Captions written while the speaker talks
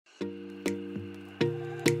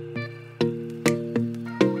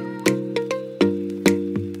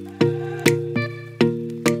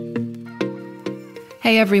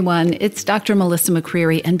Hey everyone, it's Dr. Melissa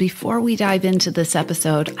McCreary, and before we dive into this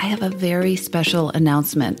episode, I have a very special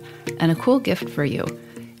announcement and a cool gift for you.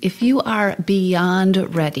 If you are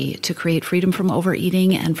beyond ready to create freedom from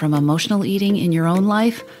overeating and from emotional eating in your own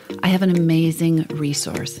life, I have an amazing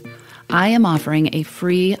resource. I am offering a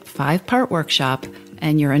free 5-part workshop,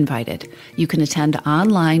 and you're invited. You can attend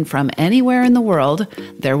online from anywhere in the world.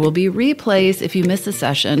 There will be replays if you miss a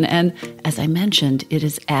session, and as I mentioned, it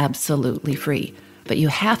is absolutely free. But you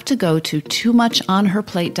have to go to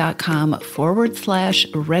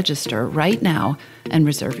toomuchonherplate.com/register right now and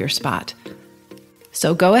reserve your spot.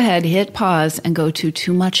 So go ahead, hit pause, and go to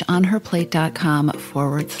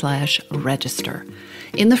toomuchonherplate.com/register.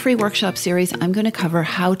 In the free workshop series, I'm going to cover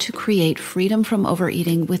how to create freedom from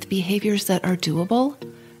overeating with behaviors that are doable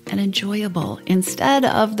and enjoyable instead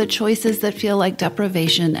of the choices that feel like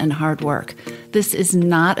deprivation and hard work. This is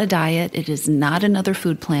not a diet. It is not another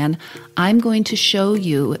food plan. I'm going to show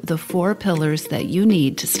you the 4 pillars that you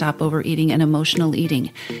need to stop overeating and emotional eating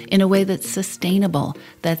in a way that's sustainable,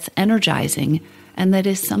 that's energizing, and that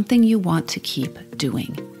is something you want to keep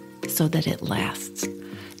doing so that it lasts.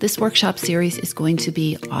 This workshop series is going to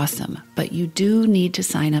be awesome, but you do need to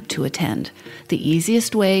sign up to attend. The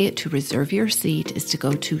easiest way to reserve your seat is to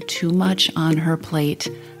go to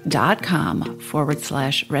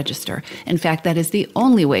toomuchonherplate.com/register. In fact, that is the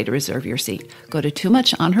only way to reserve your seat. Go to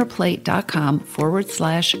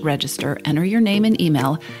toomuchonherplate.com/register, enter your name and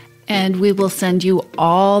email, and we will send you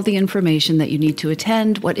all the information that you need to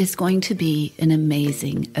attend what is going to be an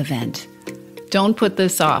amazing event. Don't put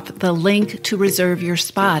this off. The link to reserve your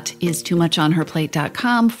spot is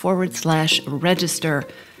toomuchonherplate.com/register,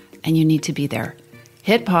 and you need to be there.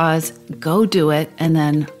 Hit pause, go do it, and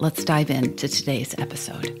then let's dive into today's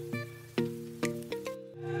episode.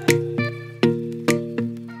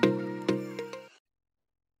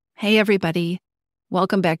 Hey, everybody.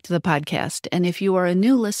 Welcome back to the podcast. And if you are a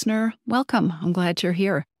new listener, welcome. I'm glad you're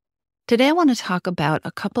here. Today, I want to talk about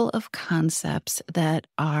a couple of concepts that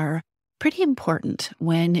are pretty important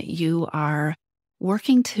when you are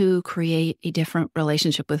working to create a different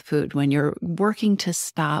relationship with food, when you're working to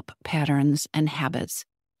stop patterns and habits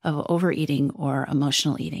of overeating or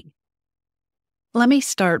emotional eating. Let me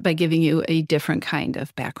start by giving you a different kind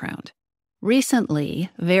of background.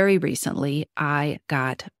 Recently, very recently, I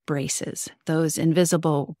got braces, those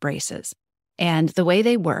invisible braces. And the way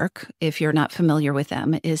they work, if you're not familiar with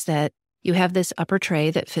them, is that you have this upper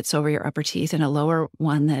tray that fits over your upper teeth and a lower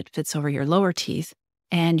one that fits over your lower teeth,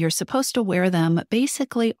 and you're supposed to wear them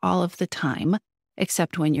basically all of the time,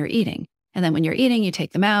 except when you're eating. And then when you're eating, you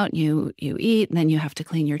take them out, you eat, and then you have to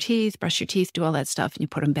clean your teeth, brush your teeth, do all that stuff, and you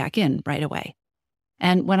put them back in right away.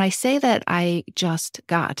 And when I say that I just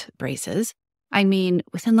got braces, I mean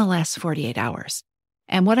within the last 48 hours.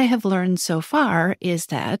 And what I have learned so far is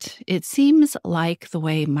that it seems like the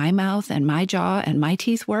way my mouth and my jaw and my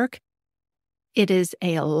teeth work, it is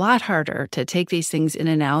a lot harder to take these things in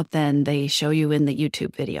and out than they show you in the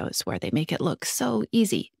YouTube videos where they make it look so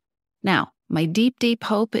easy. Now, my deep, deep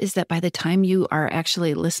hope is that by the time you are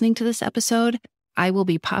actually listening to this episode, I will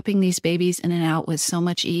be popping these babies in and out with so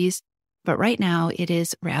much ease. But right now, it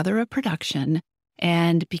is rather a production.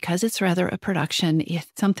 And because it's rather a production, it's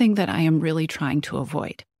something that I am really trying to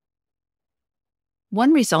avoid.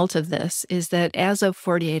 One result of this is that as of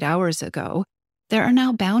 48 hours ago, there are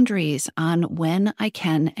now boundaries on when I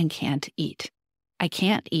can and can't eat. I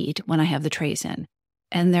can't eat when I have the trays in,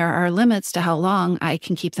 and there are limits to how long I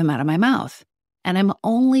can keep them out of my mouth. And I'm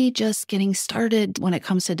only just getting started when it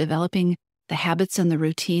comes to developing the habits and the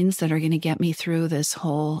routines that are going to get me through this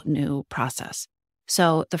whole new process.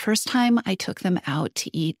 So the first time I took them out to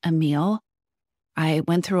eat a meal, I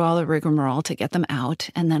went through all the rigmarole to get them out,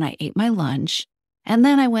 and then I ate my lunch. And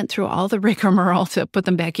then I went through all the rigmarole to put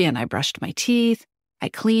them back in. I brushed my teeth, I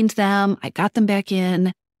cleaned them, I got them back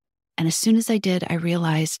in. And as soon as I did, I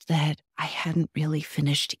realized that I hadn't really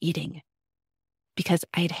finished eating because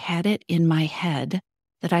I'd had it in my head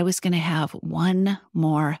that I was going to have one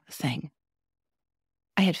more thing.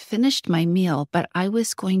 I had finished my meal, but I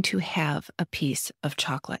was going to have a piece of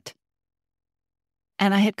chocolate.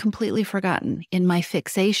 And I had completely forgotten in my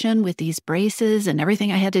fixation with these braces and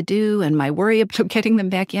everything I had to do and my worry about getting them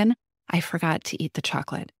back in, I forgot to eat the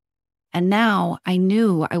chocolate. And now I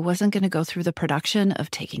knew I wasn't going to go through the production of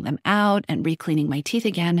taking them out and re-cleaning my teeth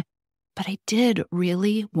again, but I did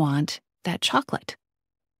really want that chocolate.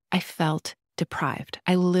 I felt deprived.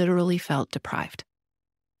 I literally felt deprived.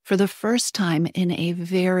 For the first time in a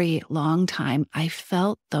very long time, I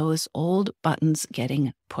felt those old buttons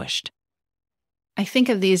getting pushed. I think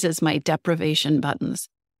of these as my deprivation buttons.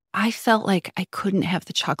 I felt like I couldn't have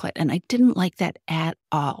the chocolate, and I didn't like that at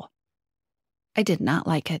all. I did not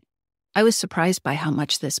like it. I was surprised by how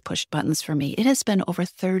much this pushed buttons for me. It has been over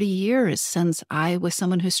 30 years since I was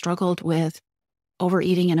someone who struggled with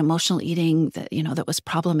overeating and emotional eating that was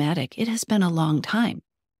problematic. It has been a long time.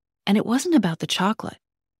 And it wasn't about the chocolate.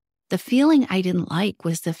 The feeling I didn't like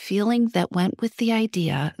was the feeling that went with the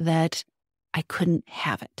idea that I couldn't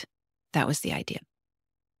have it. That was the idea.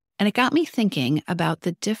 And it got me thinking about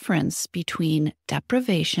the difference between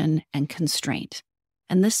deprivation and constraint.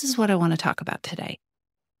 And this is what I want to talk about today.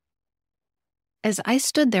 As I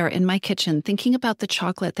stood there in my kitchen thinking about the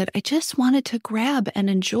chocolate that I just wanted to grab and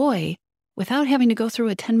enjoy without having to go through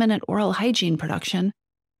a 10-minute oral hygiene production,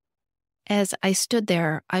 as I stood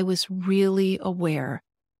there, I was really aware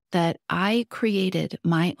that I created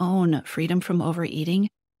my own freedom from overeating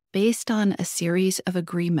based on a series of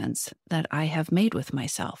agreements that I have made with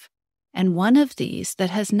myself. And one of these that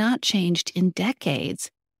has not changed in decades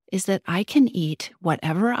is that I can eat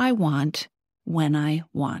whatever I want when I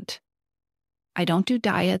want. I don't do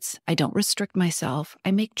diets. I don't restrict myself.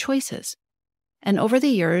 I make choices. And over the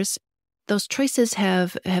years, those choices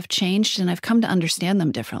have changed, and I've come to understand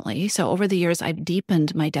them differently. So over the years, I've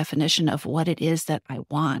deepened my definition of what it is that I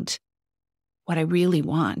want, what I really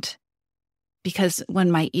want. Because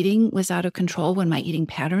when my eating was out of control, when my eating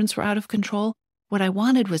patterns were out of control, what I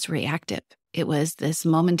wanted was reactive. It was this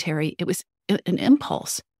momentary, it was an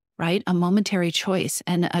impulse, right? A momentary choice,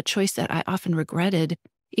 and a choice that I often regretted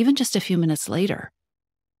even just a few minutes later.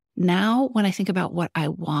 Now, when I think about what I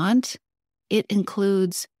want, it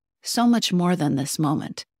includes so much more than this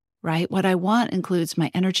moment, right? What I want includes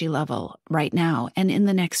my energy level right now and in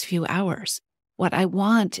the next few hours. What I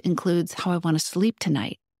want includes how I want to sleep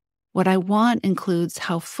tonight. What I want includes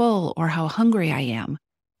how full or how hungry I am.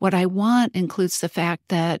 What I want includes the fact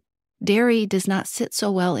that dairy does not sit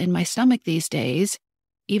so well in my stomach these days,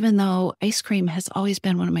 even though ice cream has always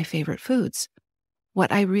been one of my favorite foods.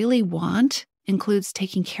 What I really want includes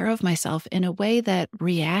taking care of myself in a way that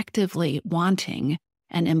reactively wanting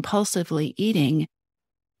and impulsively eating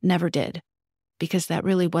never did, because that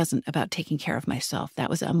really wasn't about taking care of myself. That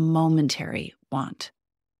was a momentary want.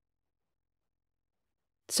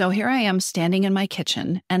 So here I am standing in my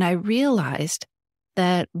kitchen, and I realized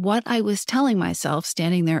that what I was telling myself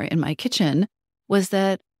standing there in my kitchen was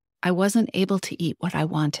that I wasn't able to eat what I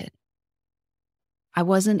wanted. I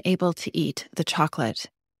wasn't able to eat the chocolate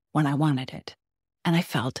when I wanted it, and I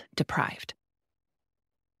felt deprived.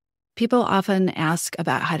 People often ask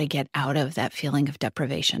about how to get out of that feeling of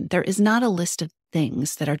deprivation. There is not a list of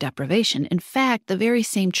things that are deprivation. In fact, the very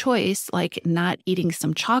same choice, like not eating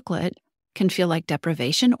some chocolate, can feel like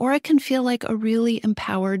deprivation, or it can feel like a really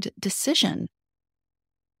empowered decision,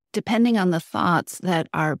 depending on the thoughts that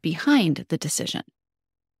are behind the decision.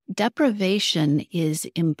 Deprivation is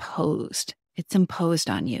imposed. It's imposed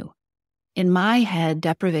on you. In my head,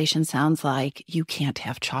 deprivation sounds like you can't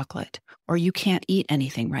have chocolate or you can't eat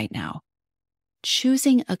anything right now.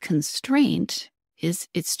 Choosing a constraint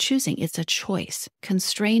it's choosing. It's a choice.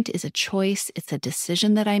 Constraint is a choice. It's a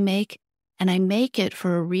decision that I make, and I make it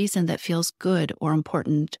for a reason that feels good or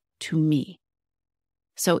important to me.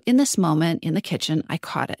 So in this moment in the kitchen, I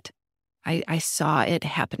caught it. I saw it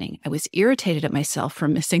happening. I was irritated at myself for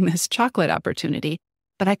missing this chocolate opportunity.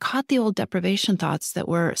 But I caught the old deprivation thoughts that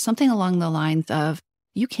were something along the lines of,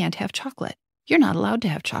 you can't have chocolate. You're not allowed to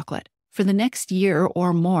have chocolate. For the next year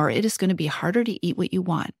or more, it is going to be harder to eat what you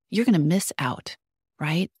want. You're going to miss out,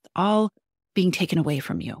 right? All being taken away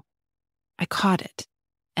from you. I caught it.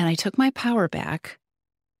 And I took my power back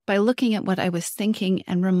by looking at what I was thinking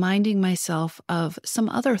and reminding myself of some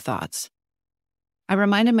other thoughts. I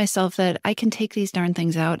reminded myself that I can take these darn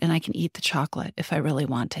things out and I can eat the chocolate if I really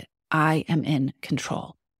want it. I am in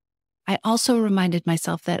control. I also reminded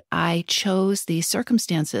myself that I chose these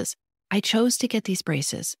circumstances. I chose to get these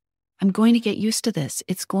braces. I'm going to get used to this.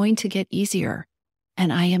 It's going to get easier.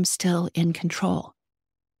 And I am still in control.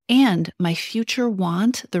 And my future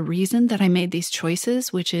want, the reason that I made these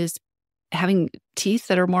choices, which is having teeth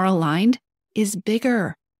that are more aligned, is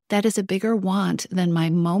bigger. That is a bigger want than my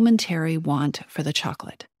momentary want for the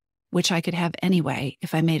chocolate, which I could have anyway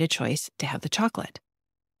if I made a choice to have the chocolate.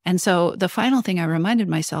 And so the final thing I reminded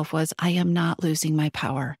myself was I am not losing my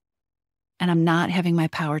power, and I'm not having my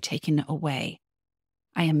power taken away.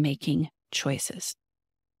 I am making choices.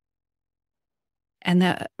 And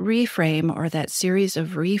that reframe, or that series of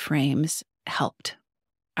reframes, helped.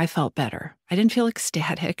 I felt better. I didn't feel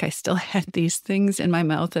ecstatic. I still had these things in my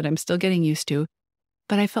mouth that I'm still getting used to,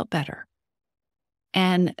 but I felt better.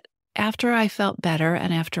 And after I felt better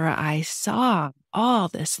and after I saw all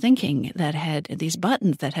this thinking that had these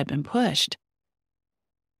buttons that had been pushed,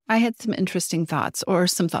 I had some interesting thoughts, or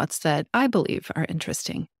some thoughts that I believe are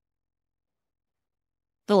interesting.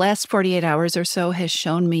 The last 48 hours or so has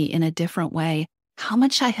shown me in a different way how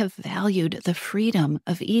much I have valued the freedom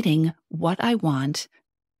of eating what I want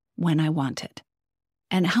when I want it,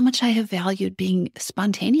 and how much I have valued being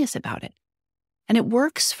spontaneous about it. And it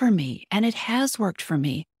works for me, and it has worked for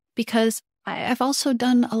me because I've also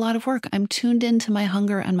done a lot of work. I'm tuned into my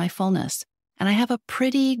hunger and my fullness, and I have a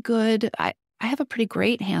pretty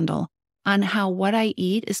great handle on how what I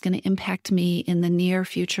eat is going to impact me in the near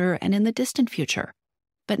future and in the distant future.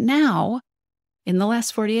 But now, in the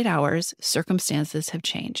last 48 hours, circumstances have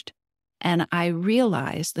changed. And I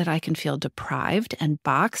realize that I can feel deprived and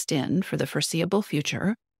boxed in for the foreseeable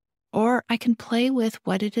future, or I can play with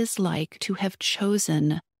what it is like to have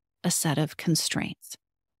chosen a set of constraints.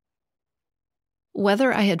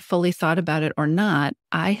 Whether I had fully thought about it or not,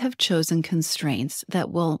 I have chosen constraints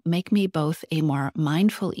that will make me both a more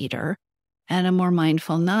mindful eater and a more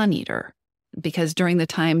mindful non-eater. Because during the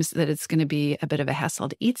times that it's going to be a bit of a hassle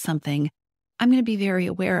to eat something, I'm going to be very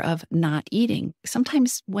aware of not eating.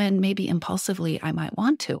 Sometimes when maybe impulsively I might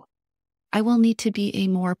want to. I will need to be a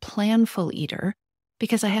more planful eater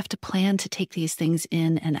because I have to plan to take these things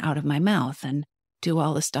in and out of my mouth and do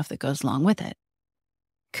all the stuff that goes along with it.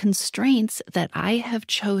 Constraints that I have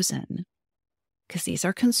chosen, because these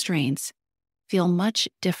are constraints, feel much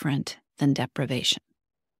different than deprivation.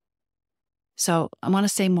 So I want to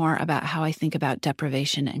say more about how I think about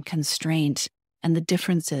deprivation and constraint and the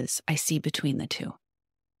differences I see between the two.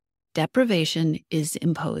 Deprivation is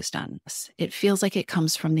imposed on us. It feels like it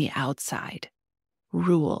comes from the outside.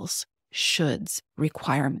 Rules, shoulds,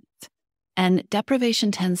 requirements. And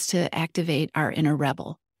deprivation tends to activate our inner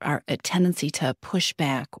rebel, our tendency to push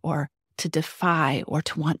back or to defy or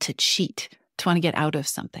to want to cheat, to want to get out of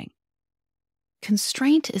something.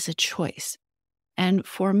 Constraint is a choice. And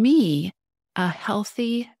for me, a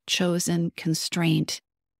healthy, chosen constraint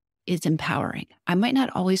is empowering. I might not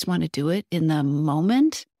always want to do it in the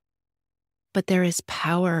moment, but there is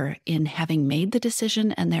power in having made the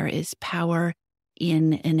decision, and there is power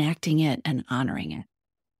in enacting it and honoring it.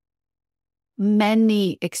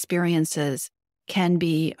 Many experiences can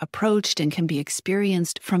be approached and can be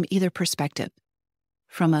experienced from either perspective,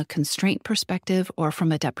 from a constraint perspective or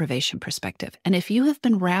from a deprivation perspective. And if you have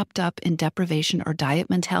been wrapped up in deprivation or diet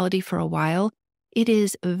mentality for a while, it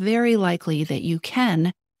is very likely that you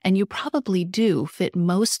can, and you probably do, fit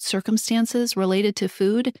most circumstances related to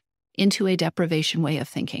food into a deprivation way of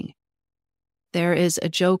thinking. There is a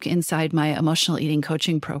joke inside my emotional eating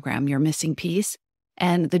coaching program, Your Missing Piece.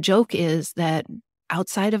 And the joke is that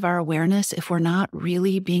outside of our awareness, if we're not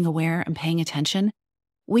really being aware and paying attention,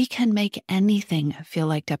 we can make anything feel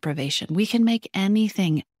like deprivation. We can make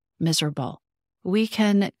anything miserable. We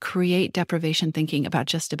can create deprivation thinking about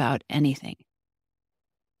just about anything.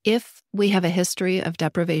 If we have a history of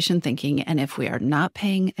deprivation thinking, and if we are not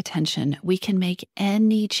paying attention, we can make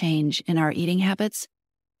any change in our eating habits.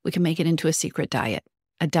 We can make it into a secret diet,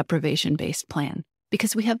 a deprivation-based plan,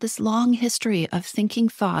 because we have this long history of thinking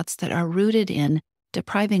thoughts that are rooted in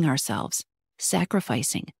depriving ourselves,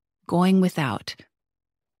 sacrificing, going without,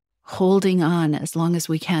 holding on as long as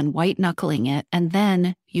we can, white-knuckling it, and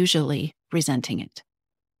then usually resenting it.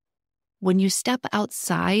 When you step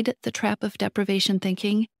outside the trap of deprivation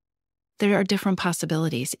thinking, there are different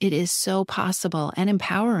possibilities. It is so possible and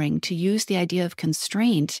empowering to use the idea of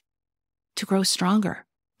constraint to grow stronger,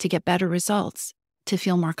 to get better results, to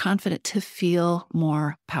feel more confident, to feel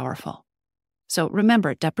more powerful. So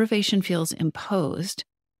remember, deprivation feels imposed,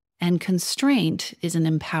 and constraint is an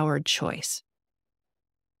empowered choice.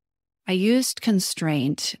 I used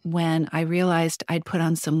constraint when I realized I'd put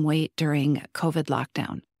on some weight during COVID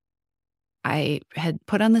lockdown. I had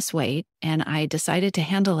put on this weight, and I decided to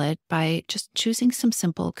handle it by just choosing some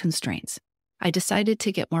simple constraints. I decided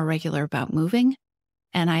to get more regular about moving,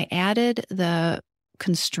 and I added the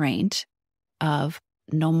constraint of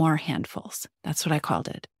no more handfuls. That's what I called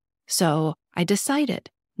it. So I decided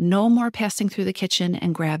no more passing through the kitchen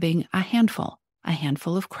and grabbing a handful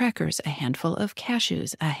of crackers, a handful of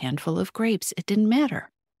cashews, a handful of grapes. It didn't matter.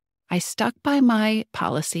 I stuck by my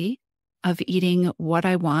policy of eating what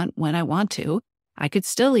I want when I want to. I could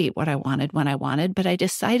still eat what I wanted when I wanted, but I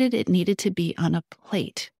decided it needed to be on a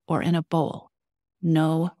plate or in a bowl.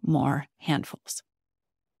 No more handfuls.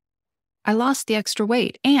 I lost the extra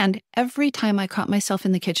weight, and every time I caught myself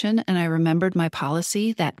in the kitchen and I remembered my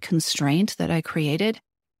policy, that constraint that I created,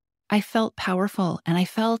 I felt powerful and I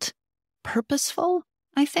felt purposeful,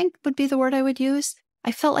 I think would be the word I would use.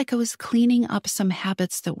 I felt like I was cleaning up some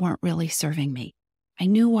habits that weren't really serving me. I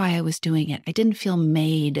knew why I was doing it. I didn't feel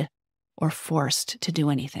made or forced to do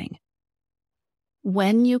anything.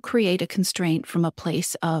 When you create a constraint from a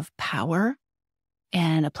place of power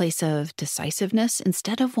and a place of decisiveness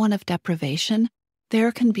instead of one of deprivation,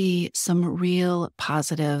 there can be some real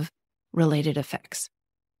positive related effects.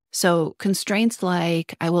 So constraints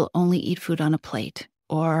like I will only eat food on a plate,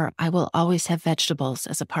 or I will always have vegetables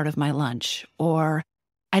as a part of my lunch, or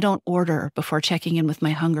I don't order before checking in with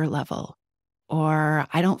my hunger level, or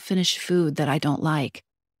I don't finish food that I don't like.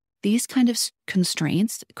 These kind of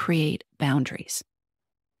constraints create boundaries.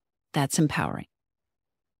 That's empowering.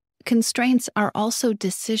 Constraints are also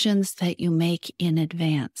decisions that you make in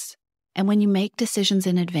advance. And when you make decisions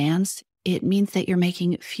in advance, it means that you're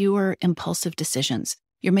making fewer impulsive decisions.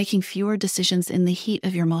 You're making fewer decisions in the heat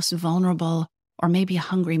of your most vulnerable or maybe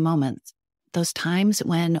hungry moments. Those times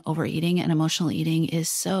when overeating and emotional eating is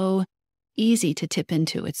so easy to tip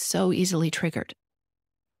into. It's so easily triggered.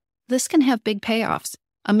 This can have big payoffs.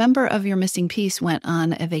 A member of your missing piece went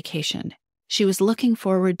on a vacation. She was looking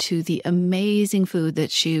forward to the amazing food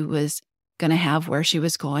that she was going to have where she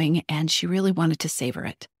was going, and she really wanted to savor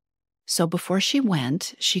it. So before she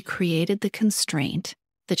went, she created the constraint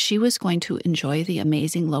that she was going to enjoy the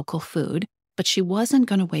amazing local food, but she wasn't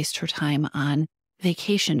going to waste her time on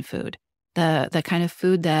vacation food, the kind of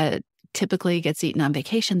food that typically gets eaten on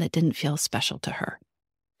vacation that didn't feel special to her.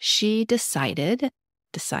 She decided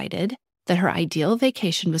that her ideal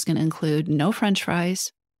vacation was going to include no French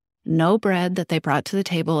fries, no bread that they brought to the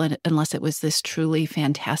table unless it was this truly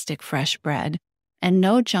fantastic fresh bread, and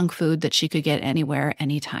no junk food that she could get anywhere,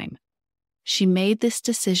 anytime. She made this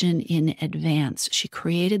decision in advance. She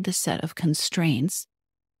created the set of constraints,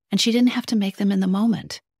 and she didn't have to make them in the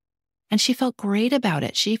moment. And she felt great about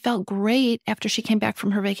it. She felt great after she came back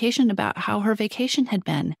from her vacation about how her vacation had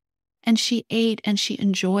been. And she ate and she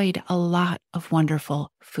enjoyed a lot of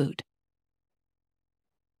wonderful food.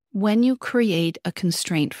 When you create a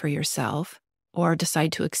constraint for yourself or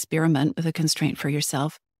decide to experiment with a constraint for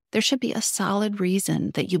yourself, there should be a solid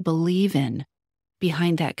reason that you believe in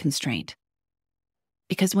behind that constraint.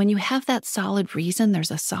 Because when you have that solid reason,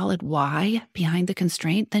 there's a solid why behind the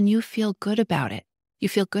constraint, then you feel good about it. You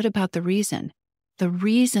feel good about the reason. The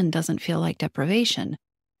reason doesn't feel like deprivation.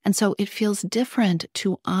 And so it feels different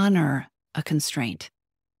to honor a constraint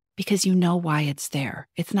because you know why it's there.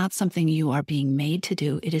 It's not something you are being made to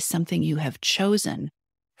do. It is something you have chosen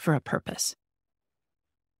for a purpose.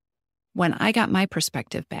 When I got my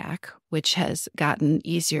perspective back, which has gotten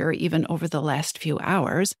easier even over the last few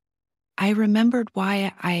hours, I remembered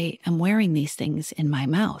why I am wearing these things in my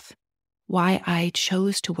mouth, why I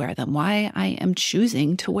chose to wear them, why I am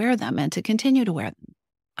choosing to wear them and to continue to wear them.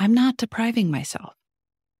 I'm not depriving myself.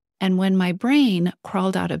 And when my brain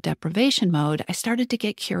crawled out of deprivation mode, I started to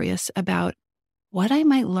get curious about what I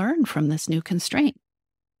might learn from this new constraint.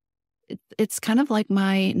 It's kind of like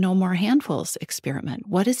my No More Handfuls experiment.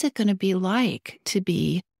 What is it going to be like to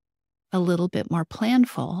be a little bit more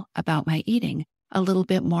planful about my eating, a little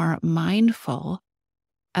bit more mindful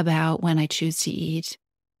about when I choose to eat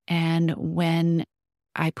and when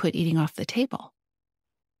I put eating off the table?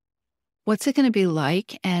 What's it going to be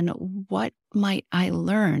like, and what might I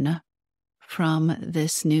learn from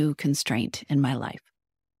this new constraint in my life?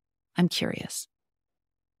 I'm curious.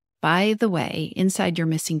 By the way, inside Your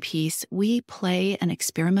Missing Piece, we play and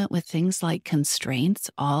experiment with things like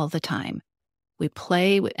constraints all the time. We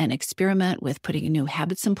play and experiment with putting new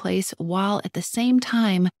habits in place while at the same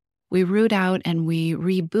time we root out and we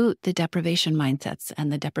reboot the deprivation mindsets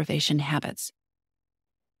and the deprivation habits.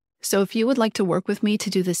 So if you would like to work with me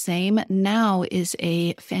to do the same, now is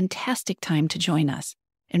a fantastic time to join us.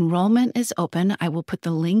 Enrollment is open. I will put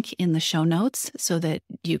the link in the show notes so that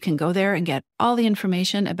you can go there and get all the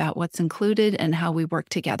information about what's included and how we work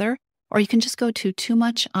together. Or you can just go to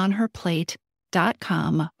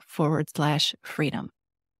toomuchonherplate.com/freedom.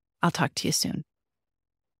 I'll talk to you soon.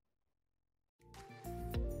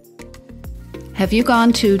 Have you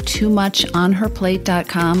gone to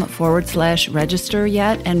toomuchonherplate.com/register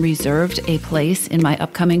yet and reserved a place in my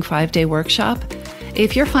upcoming 5-day workshop?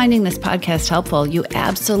 If you're finding this podcast helpful, you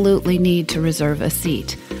absolutely need to reserve a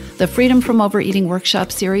seat. The Freedom from Overeating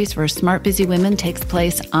workshop series for smart, busy women takes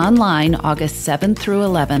place online August 7th through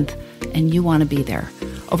 11th, and you want to be there.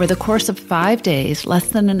 Over the course of 5 days, less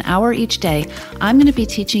than an hour each day, I'm going to be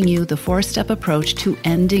teaching you the 4-step approach to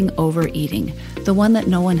ending overeating, the one that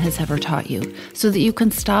no one has ever taught you, so that you can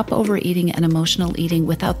stop overeating and emotional eating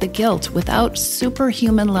without the guilt, without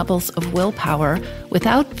superhuman levels of willpower,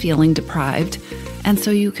 without feeling deprived, and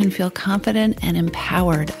so you can feel confident and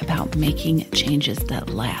empowered about making changes that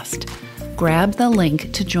last. Grab the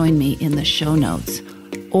link to join me in the show notes,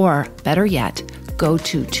 or better yet, go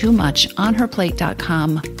to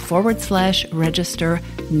toomuchonherplate.com/register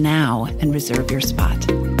now and reserve your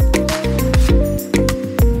spot.